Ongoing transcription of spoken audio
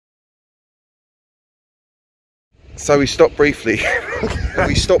So we stopped briefly.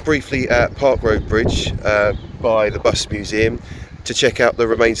 We stopped briefly at Park Road Bridge by the bus museum to check out the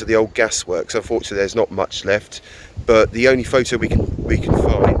remains of the old gasworks. Unfortunately, there's not much left, but the only photo we can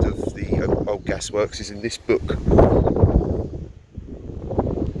find of the old gasworks is in this book.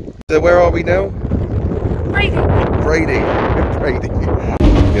 So where are we now? Brady.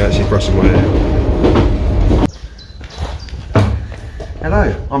 Yeah, she's brushing my hair.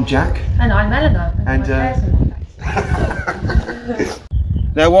 Hello, I'm Jack. And I'm Eleanor. And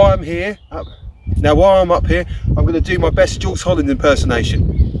now while I'm up here, I'm going to do my best Jules Holland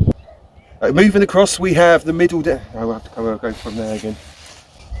impersonation. Moving across, we have the middle. I'll have to go from there again.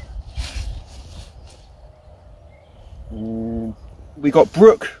 We got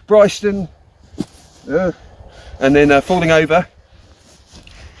Brooke, Bryston, and then falling over.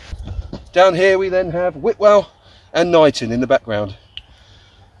 Down here we then have Whitwell and Knighton in the background.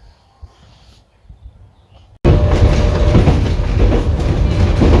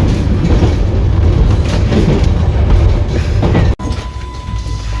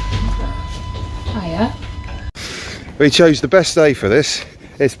 Hiya. We chose the best day for this.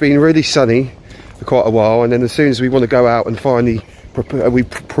 It's been really sunny for quite a while, and then as soon as we want to go out and finally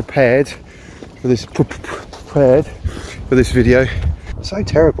prepared for this video. I'm so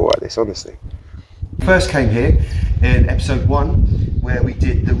terrible at this, honestly. First came here in episode 1 where we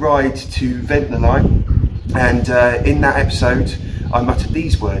did the ride to Ventnor Line, and in that episode I muttered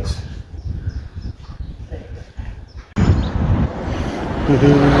these words.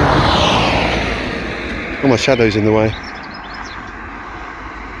 Oh, my shadow's in the way.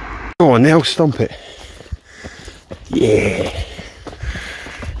 Go on now, stomp it. Yeah.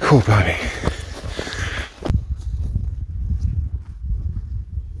 Cool, baby.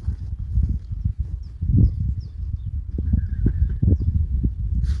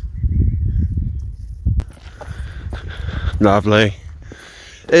 Lovely.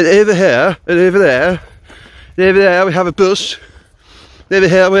 And over here, and over there, and over there we have a bus. Over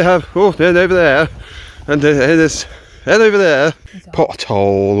here we have, oh, and over there, and there's, and over there,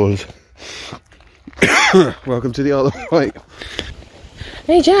 potholes. Welcome to the Isle of Wight.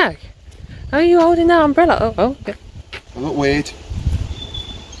 Hey Jack, how are you holding that umbrella? Oh, okay. I look weird.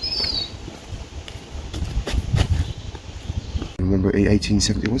 Remember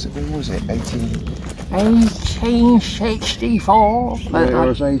 1870, was it? When was it? 1864. No, it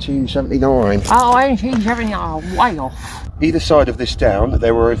was 1879. Oh, 1879, way off. Either side of this down,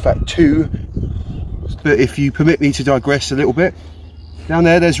 there were in fact 2, but if you permit me to digress a little bit, down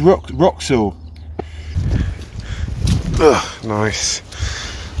there there's Roxall. Ugh, nice.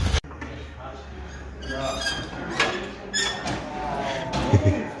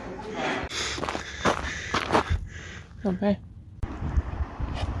 Okay.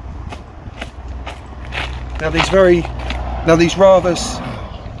 Now these rather.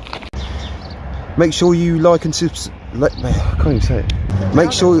 Make sure you like and subscribe. I can't even say it.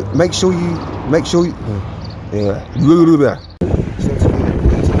 Make sure you. Yeah.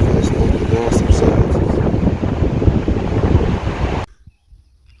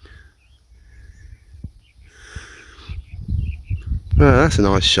 Oh, that's a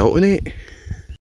nice shot, isn't it?